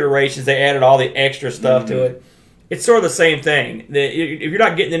later iterations, they added all the extra stuff to it. It's sort of the same thing. If you're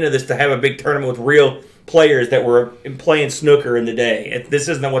not getting into this to have a big tournament with real players that were playing snooker in the day, this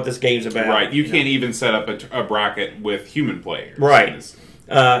isn't what this game's about. Right. You can't even set up a bracket with human players. Right.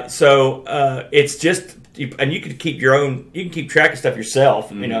 So it's just, and you can keep your own. You can keep track of stuff yourself.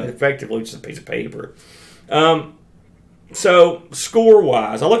 Effectively, just a piece of paper. So score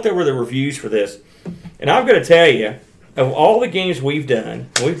wise, I looked over the reviews for this, and I'm going to tell you, of all the games we've done.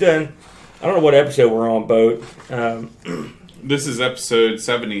 I don't know what episode we're on, Boat. This is episode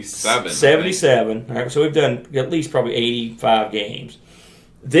 77. 77. All right, so we've done at least probably 85 games.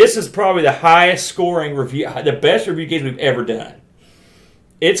 This is probably the highest scoring review, the best review games we've ever done.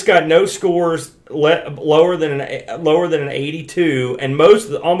 It's got no scores lower than an 82, and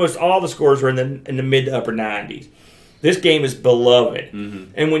almost all the scores are in the mid to upper 90s. This game is beloved.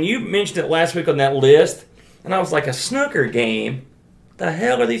 And when you mentioned it last week on that list, and I was like, a snooker game? The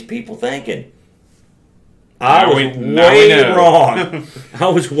hell are these people thinking? I was way wrong. I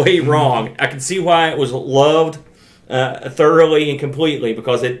was way wrong. I can see why it was loved thoroughly and completely,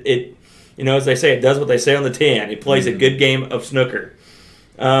 because it as they say, it does what they say on the tin. It plays a good game of snooker.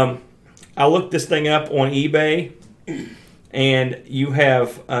 I looked this thing up on eBay, and you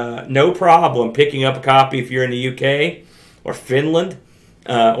have no problem picking up a copy if you're in the UK or Finland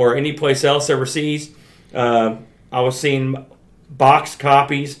or any place else overseas. I was seeing boxed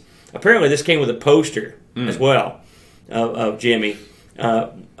copies. Apparently, this came with a poster as well of Jimmy.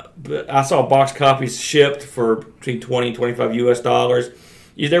 But I saw boxed copies shipped for between $20 and $25 US.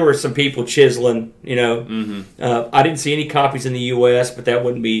 There were some people chiseling, I didn't see any copies in the U.S., but that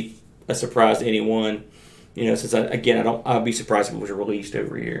wouldn't be a surprise to anyone. Since I'd be surprised if it was released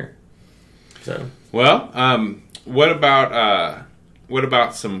over here. So, well, what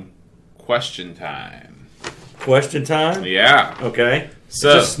about some question time? Question time? Yeah. Okay. So,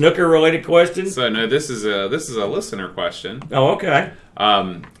 is this snooker related question? So no, this is a listener question. Oh, okay.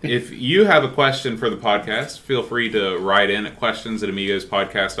 If you have a question for the podcast, feel free to write in at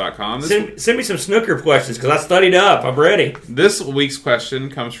questions@amigospodcast.com. Send me some snooker questions, because I studied up. I'm ready. This week's question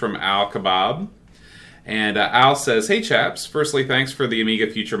comes from Al Kebab. And Al says, "Hey chaps, firstly thanks for the Amiga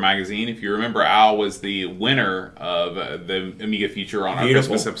Future magazine. If you remember, Al was the winner of the Amiga Future on our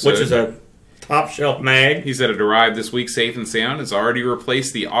Christmas episode. Which is a Top Shelf Mag. He said it arrived this week safe and sound. It's already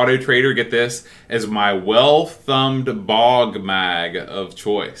replaced the Auto Trader, get this, as my well-thumbed bog mag of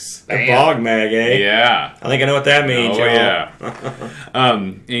choice. The Bog Mag, eh? Yeah. I think I know what that means, Oh, y'all. yeah.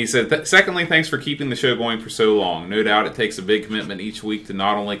 And he said, secondly, thanks for keeping the show going for so long. No doubt it takes a big commitment each week to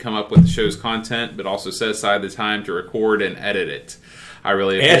not only come up with the show's content, but also set aside the time to record and edit it. I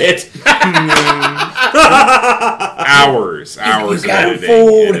really appreciate Edit. hours of got editing.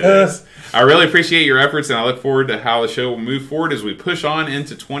 fooled, It is. I really appreciate your efforts, and I look forward to how the show will move forward as we push on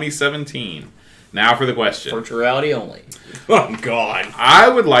into 2017. Now for the question. Virtual reality only. Oh, God. I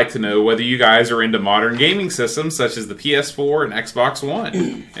would like to know whether you guys are into modern gaming systems such as the PS4 and Xbox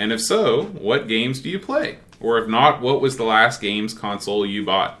One. And if so, what games do you play? Or if not, what was the last games console you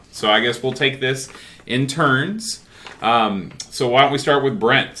bought? So I guess we'll take this in turns. So why don't we start with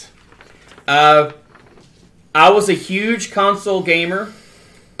Brent? I was a huge console gamer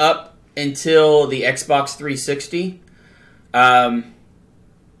up until the Xbox 360.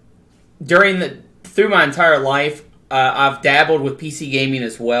 Through my entire life, I've dabbled with PC gaming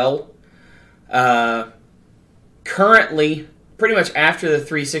as well. Currently, pretty much after the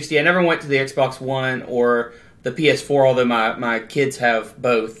 360, I never went to the Xbox One or the PS4, although my kids have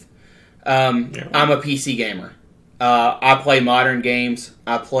both. I'm a PC gamer. I play modern games.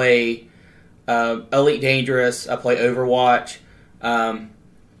 I play Elite Dangerous. I play Overwatch.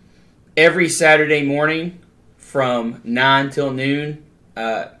 Every Saturday morning from 9 till noon,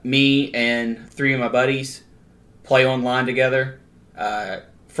 me and 3 of my buddies play online together.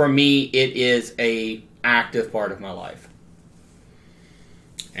 For me, it is a active part of my life.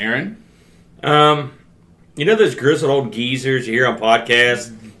 Aaron? You know those grizzled old geezers you hear on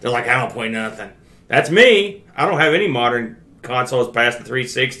podcasts? They're like, I don't play nothing. That's me. I don't have any modern consoles past the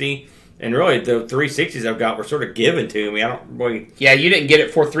 360. And really, the 360s I've got were sort of given to me. I don't really... Yeah, you didn't get it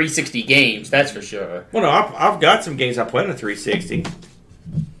for 360 games, that's for sure. Well, no, I've got some games I played on the 360.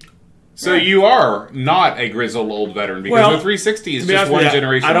 So you are not a grizzled old veteran because Well, the 360 is To be just honest one with you,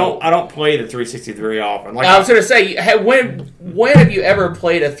 generation old. I don't play the 360 very often. Like I was going to say, when have you ever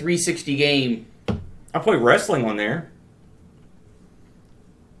played a 360 game? I play wrestling on there.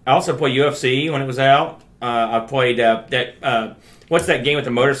 I also play UFC when it was out. I played what's that game with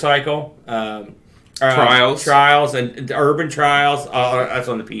the motorcycle? Trials. Trials and Urban Trials. That's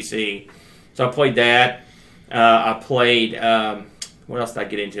on the PC. So I played that. I played, what else did I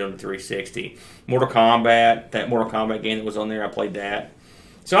get into on the 360? Mortal Kombat. That Mortal Kombat game that was on there, I played that.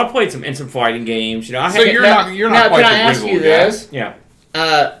 So I played some fighting games. You know, So you're not quite can I the ask grizzled you guy. this? Yeah.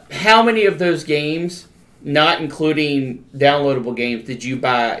 How many of those games, not including downloadable games, did you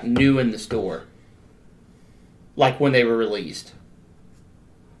buy new in the store? Like when they were released?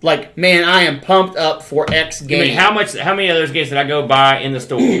 Like, man, I am pumped up for X I game. mean, how many of those games did I go buy in the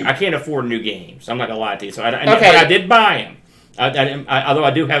store? I can't afford new games. I'm not gonna lie to you. So but I did buy them. Although I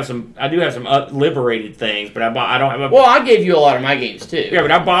do have some liberated things, but I don't have a. Well, I gave you a lot of my games too. Yeah,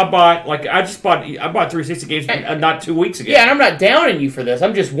 but I bought 360 games not 2 weeks ago. Yeah, and I'm not downing you for this.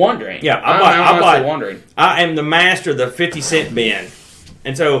 I'm just wondering. Yeah, I'm I honestly wondering. I am the master of the 50-cent bin.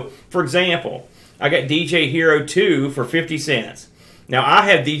 And so, for example, I got DJ Hero 2 for 50 cents. Now, I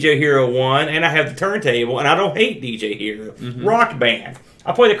have DJ Hero 1, and I have the turntable, and I don't hate DJ Hero. Rock Band.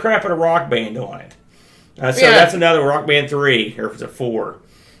 I play the crap out of Rock Band on it. That's another Rock Band 3, or is it 4?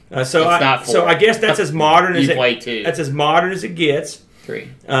 So I guess that's as modern as You play 2. That's as modern as it gets. 3.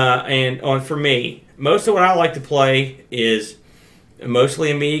 For me, most of what I like to play is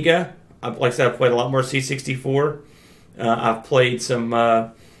mostly Amiga. Like I said, I've played a lot more C64. I've played some.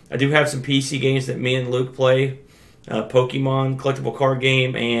 I do have some PC games that me and Luke play. Pokemon collectible card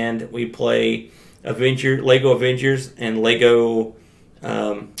game, and we play Lego Avengers and Lego.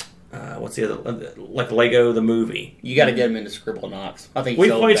 What's the other? Like Lego the movie. You got to get them into Scribblenauts. I think We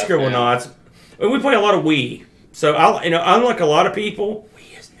so played about Scribblenauts. We play a lot of Wii. So unlike a lot of people,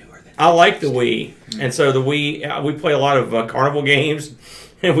 Wii is newer than I like the Wii, and so the Wii. We play a lot of Carnival games,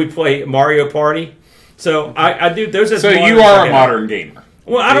 and we play Mario Party. So I do those. So you are a modern gamer.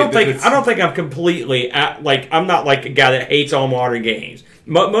 Well, I don't think I'm completely I'm not like a guy that hates all modern games.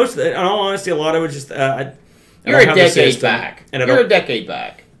 Most, in all honesty, a lot of it just You're a decade back. You're a decade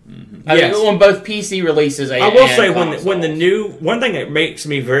back. Yes. On both PC releases. I will say when the new one thing that makes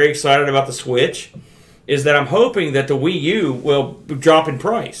me very excited about the Switch is that I'm hoping that the Wii U will drop in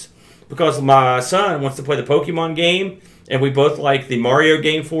price because my son wants to play the Pokemon game, and we both like the Mario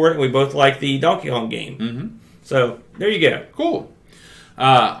game for it, and we both like the Donkey Kong game. Mm-hmm. So there you go. Cool.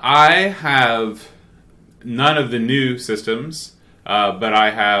 I have none of the new systems, but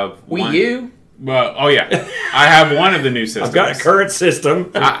I have Wii U. Well, oh yeah, I have one of the new systems. I've got a current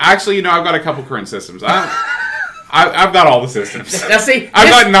system. Actually, I've got a couple current systems. I've got all the systems. Now see, I've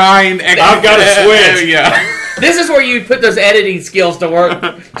got 9. I've got a Switch. Yeah. this is where you put those editing skills to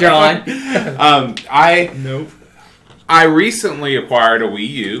work, John. Nope. I recently acquired a Wii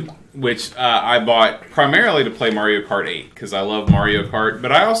U, which I bought primarily to play Mario Kart 8 because I love Mario Kart.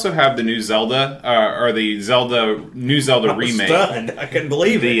 But I also have the new Zelda, or the new Zelda remake. Stunned. I couldn't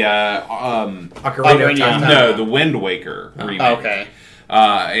believe The it. Ocarina of Time. no, the Wind Waker remake. Okay.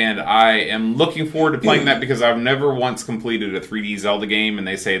 And I am looking forward to playing that because I've never once completed a 3D Zelda game, and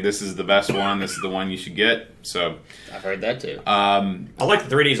they say this is the best one. This is the one you should get. So I've heard that too. I like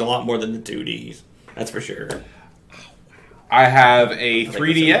the 3Ds a lot more than the 2Ds. That's for sure. I have a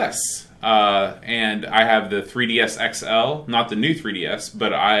 3DS, and I have the 3DS XL, not the new 3DS,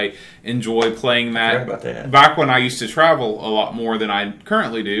 but I enjoy playing that. forgot about that. Back when I used to travel a lot more than I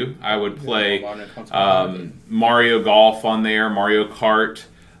currently do, I would play Mario Golf on there, Mario Kart.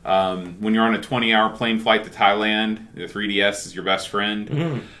 When you're on a 20-hour plane flight to Thailand, the 3DS is your best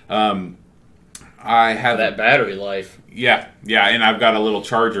friend. I have that battery life. Yeah, and I've got a little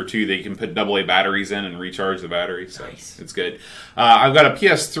charger too that you can put AA batteries in and recharge the battery, so it's good. I've got a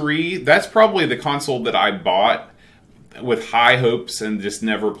PS3. That's probably the console that I bought with high hopes and just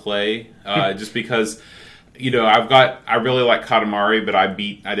never play, just because I really like Katamari, but I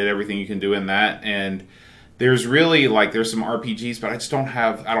did everything you can do in that, and there's really there's some RPGs, but I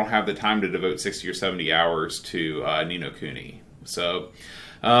don't have the time to devote 60 or 70 hours to Ni no Kuni. So,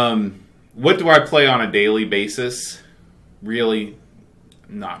 what do I play on a daily basis? Really,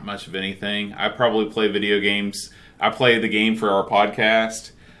 not much of anything. I probably play video games. I play the game for our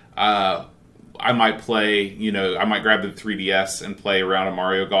podcast. I might play, I might grab the 3DS and play around a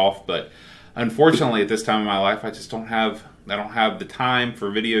Mario Golf, but unfortunately at this time in my life, I don't have the time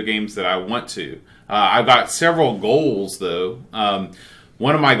for video games that I want to. I've got several goals though.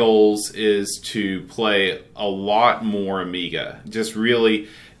 One of my goals is to play a lot more Amiga. Just really,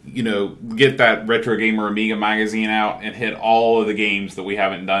 get that Retro Gamer Amiga magazine out and hit all of the games that we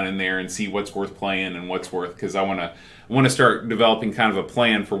haven't done in there and see what's worth playing and what's worth, because I want to start developing kind of a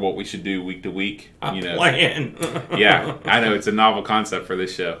plan for what we should do week to week. Plan. Yeah, I know it's a novel concept for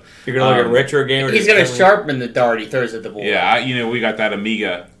this show. You're gonna look at Retro Gamer. He's gonna sharpen the dart he throws at the board. Yeah, we got that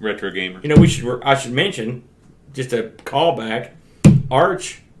Amiga Retro Gamer. I should mention, just a callback.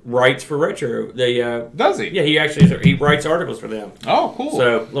 Arch writes for Retro. Does he? Yeah, he writes articles for them. Oh, cool.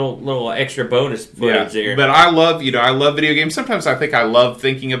 So little extra bonus footage there. But I love video games. Sometimes I think I love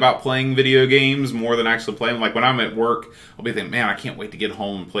thinking about playing video games more than actually playing. Like when I'm at work, I'll be thinking, man, I can't wait to get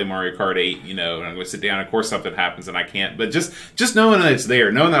home and play Mario Kart 8, and I'm going to sit down. Of course, something happens and I can't. But just knowing that it's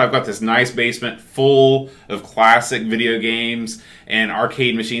there, knowing that I've got this nice basement full of classic video games and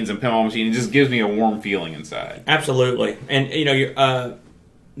arcade machines and pinball machines, it just gives me a warm feeling inside. Absolutely. And,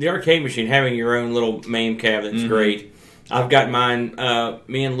 the arcade machine, having your own little main cabinet is great. I've got mine.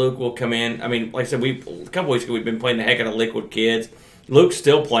 Me and Luke will come in. I mean, like I said, a couple weeks ago we've been playing the heck out of Liquid Kids. Luke's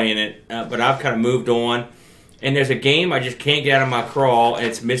still playing it, but I've kind of moved on. And there's a game I just can't get out of my crawl, and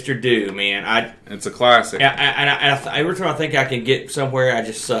it's Mr. Do, man. It's a classic. Every time I think I can get somewhere, I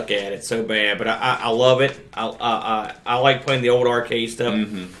just suck at it so bad. But I love it. I like playing the old arcade stuff.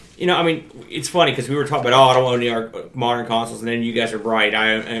 Mm-hmm. It's funny because we were talking about, I don't want any modern consoles, and then you guys are right.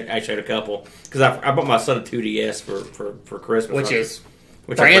 I actually had a couple because I bought my son a 2DS for Christmas,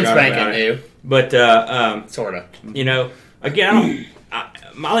 which brand spanking new, but sort of. Again,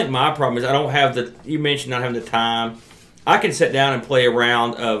 I think my problem is I don't have you mentioned not having the time. I can sit down and play a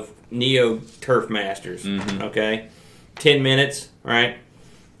round of Neo Turf Masters. Mm-hmm. Okay, 10 minutes, right?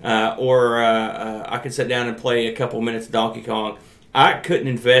 Or I can sit down and play a couple minutes of Donkey Kong. I couldn't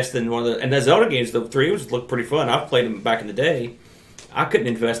invest in and the Zelda games, the 3 ones look pretty fun. I've played them back in the day. I couldn't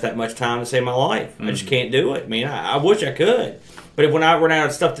invest that much time to save my life. Mm-hmm. I just can't do it. I mean, I wish I could. But when I run out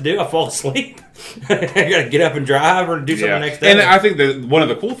of stuff to do, I fall asleep. I got to get up and drive or do something the next day. And I think that one of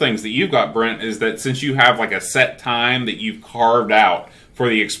the cool things that you've got, Brent, is that since you have a set time that you've carved out for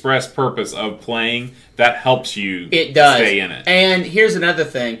the express purpose of playing, that helps you stay in it. And here's another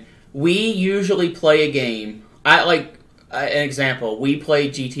thing. We usually play a game. An example, we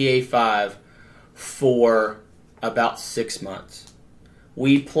played GTA 5 for about 6 months.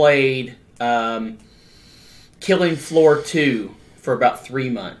 We played Killing Floor 2 for about 3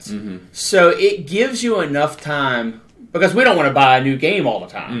 months. Mm-hmm. So it gives you enough time, because we don't want to buy a new game all the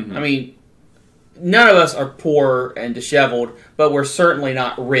time. Mm-hmm. I mean, none of us are poor and disheveled, but we're certainly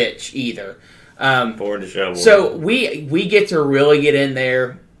not rich either. Poor and disheveled. So we get to really get in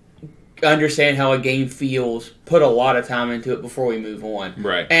there, understand how a game feels, put a lot of time into it before we move on.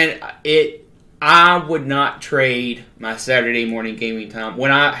 Right. And I would not trade my Saturday morning gaming time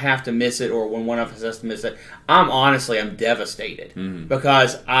when I have to miss it or when one of us has to miss it. I'm devastated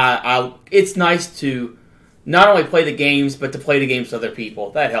because it's nice to not only play the games, but to play the games with other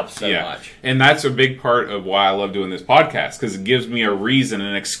people. That helps so much. And that's a big part of why I love doing this podcast, because it gives me a reason,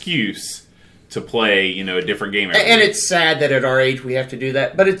 an excuse to play, a different game every And week. it's sad that at our age we have to do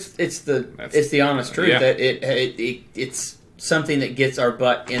that, but it's the honest truth that it's something that gets our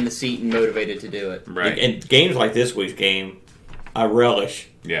butt in the seat and motivated to do it. Right. And games like this week's game, I relish.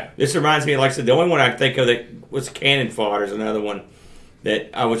 Yeah. This reminds me, like I said, the only one I think of that was Cannon Fodder is another one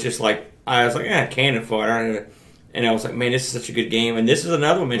that I was just like, Cannon Fodder. And I was like, man, this is such a good game. And this is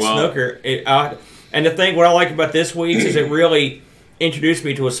another one, man, snooker. And the thing, what I like about this week is it really introduced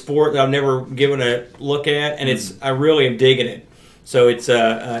me to a sport that I've never given a look at, and I really am digging it. So it's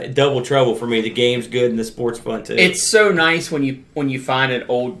double trouble for me. The game's good and the sport's fun too. It's so nice when you find an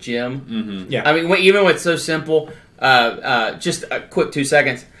old gym. Mm-hmm. Yeah. I mean, even when it's so simple. Just a quick 2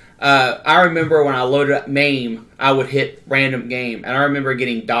 seconds. I remember when I loaded up MAME, I would hit random game, and I remember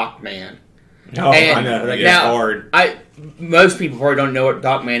getting Docman. Oh, And I know. That gets now, hard. Most people probably don't know what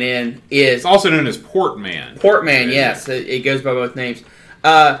Docman is. It's also known as Portman. Portman, yes. It goes by both names.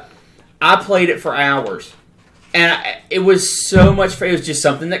 I played it for hours. And it was so much fun. It was just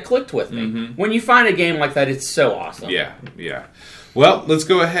something that clicked with me. Mm-hmm. When you find a game like that, it's so awesome. Yeah. Well, let's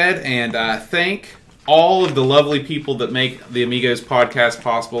go ahead and thank all of the lovely people that make the Amigos podcast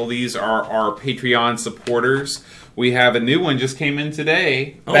possible. These are our Patreon supporters. We have a new one just came in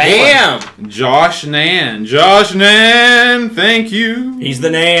today. Oh, Bam! Josh Nan. Josh Nan, thank you. He's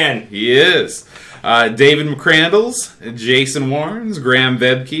the Nan. He is. David McCrandles, Jason Warrens, Graham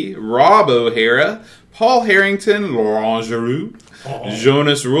Vebke, Rob O'Hara, Paul Harrington, Laurent Giroux,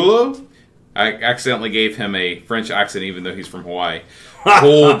 Jonas Rullo. I accidentally gave him a French accent even though he's from Hawaii.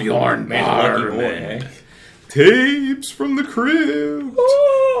 Cole Bjorn Barman. Tapes from the Crypt.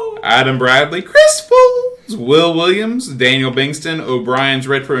 Adam Bradley, Chris Foles, Will Williams, Daniel Bingston, O'Brien's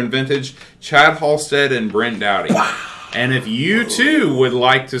Retro and Vintage, Chad Halstead, and Brent Dowdy. And if you too would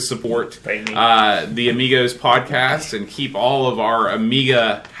like to support the Amigos podcast and keep all of our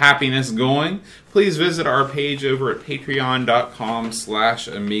Amiga happiness going, please visit our page over at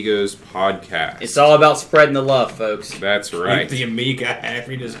patreon.com/Amigos podcast. It's all about spreading the love, folks. That's right. Keep the Amiga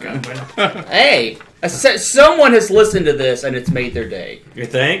happiness coming. Hey, someone has listened to this and it's made their day. You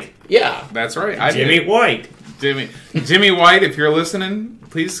think? Yeah. That's right. Jimmy White. Jimmy White, if you're listening,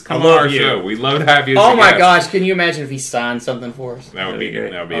 please come I on love our you. show. We'd love to have you as Oh a my guest. gosh, can you imagine if he signed something for us? That would be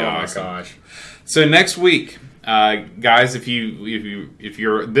That'd be awesome. My gosh. So next week, guys, if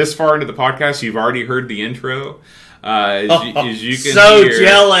you're this far into the podcast, you've already heard the intro. As you can so hear,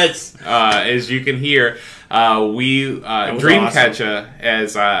 jealous. as you can hear, Dreamcatcher,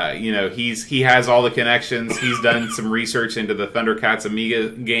 as he has all the connections. He's done some research into the Thundercats Amiga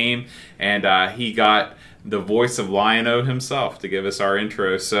game, and he got the voice of Lion-O himself to give us our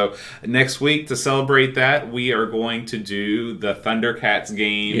intro. So next week, to celebrate that, we are going to do the Thundercats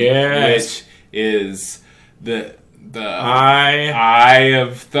game, Yes. which is the I Eye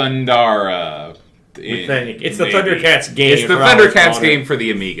of Thundara. think it's the Maybe. Thundercats game. It's the for all it's Thundercats called. game for the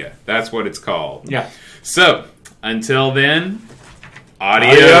Amiga. That's what it's called. Yeah. So, until then,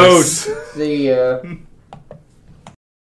 adios. The